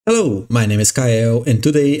Hello, my name is Kael and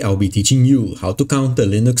today I'll be teaching you how to count the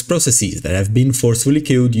Linux processes that have been forcefully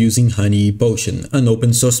killed using Honey Potion, an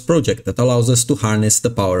open source project that allows us to harness the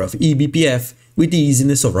power of eBPF with the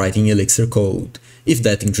easiness of writing Elixir code. If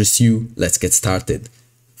that interests you, let's get started.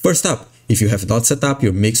 First up, if you have not set up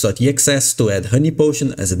your mix.exs to add Honey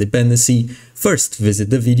Potion as a dependency, first visit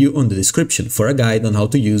the video on the description for a guide on how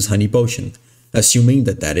to use Honey Potion. Assuming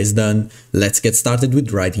that is done, let's get started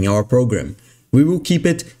with writing our program. We will keep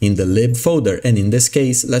it in the lib folder, and in this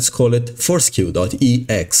case, let's call it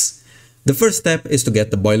forcefully.ex. The first step is to get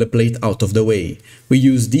the boilerplate out of the way. We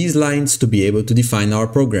use these lines to be able to define our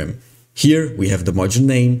program. Here we have the module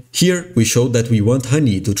name, here we show that we want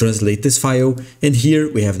Honey to translate this file, and here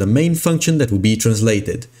we have the main function that will be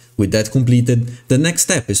translated. With that completed, the next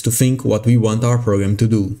step is to think what we want our program to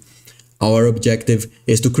do. Our objective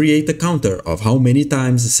is to create a counter of how many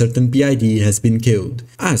times a certain PID has been killed.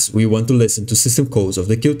 As we want to listen to system calls of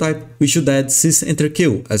the kill type, we should add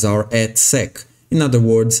sysenterkill as our @sec, in other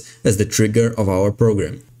words, as the trigger of our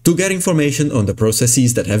program. To get information on the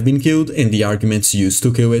processes that have been killed and the arguments used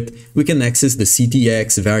to kill it, we can access the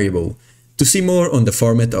ctx variable. To see more on the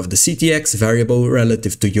format of the ctx variable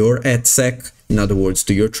relative to your @sec, in other words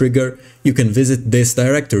to your trigger, you can visit this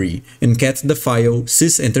directory and cat the file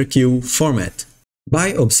sysenterkill format. By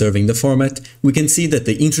observing the format, we can see that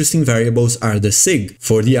the interesting variables are the sig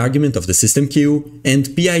for the argument of the system kill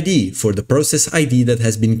and PID for the process ID that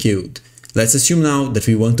has been killed. Let's assume now that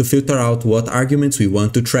we want to filter out what arguments we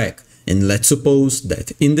want to track, and let's suppose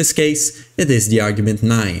that in this case it is the argument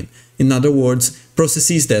 9. In other words,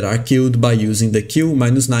 processes that are killed by using the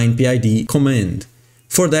kill-9 PID command.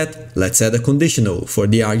 For that, let's add a conditional for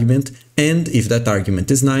the argument, and if that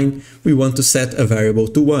argument is 9, we want to set a variable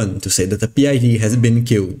to 1 to say that the PID has been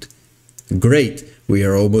killed. Great, we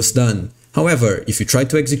are almost done. However, if you try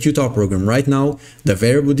to execute our program right now, the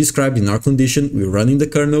variable described in our condition will run in the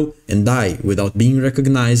kernel and die without being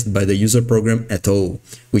recognized by the user program at all,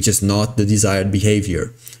 which is not the desired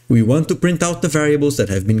behavior. We want to print out the variables that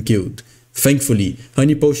have been killed. Thankfully,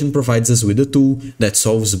 Honey Potion provides us with a tool that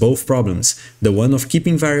solves both problems, the one of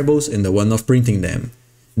keeping variables and the one of printing them.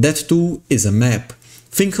 That tool is a map.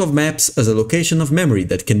 Think of maps as a location of memory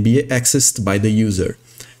that can be accessed by the user.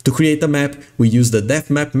 To create a map, we use the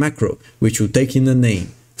defmap macro, which will take in a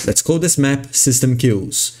name. Let's call this map system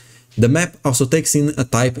kills. The map also takes in a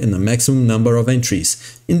type and a maximum number of entries.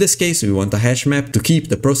 In this case, we want a hash map to keep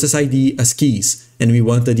the process ID as keys, and we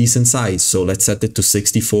want a decent size, so let's set it to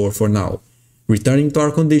 64 for now. Returning to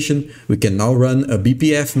our condition, we can now run a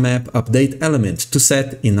BPF map update element to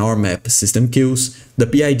set in our map system kills the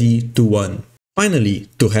PID to 1. Finally,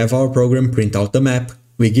 to have our program print out the map,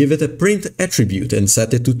 we give it a print attribute and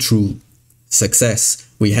set it to true. Success!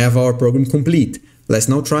 We have our program complete. Let's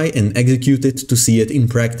now try and execute it to see it in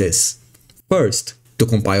practice. First, to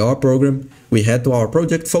compile our program, we head to our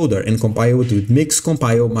project folder and compile it with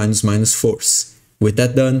mix-compile-force. With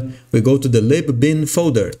that done, we go to the lib-bin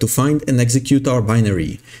folder to find and execute our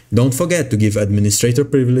binary. Don't forget to give administrator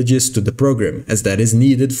privileges to the program, as that is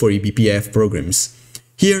needed for eBPF programs.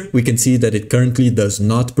 Here we can see that it currently does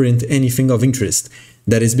not print anything of interest.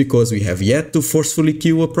 That is because we have yet to forcefully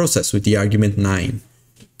kill a process with the argument 9.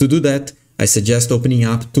 To do that, I suggest opening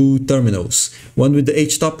up two terminals, one with the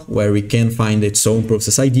htop where we can find its own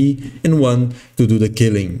process ID and one to do the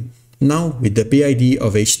killing. Now with the PID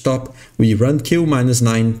of htop, we run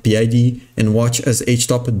kill-9 PID and watch as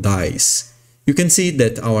htop dies. You can see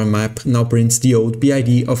that our map now prints the old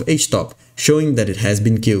PID of htop, showing that it has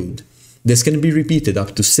been killed. This can be repeated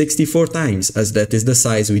up to 64 times, as that is the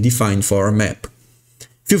size we defined for our map.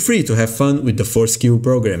 Feel free to have fun with the force kill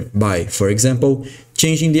program by, for example,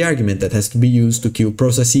 changing the argument that has to be used to kill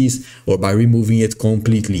processes or by removing it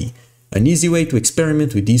completely. An easy way to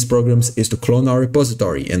experiment with these programs is to clone our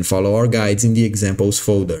repository and follow our guides in the examples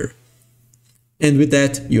folder. And with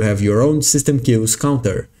that, you have your own system kills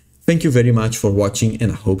counter. Thank you very much for watching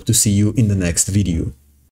and I hope to see you in the next video.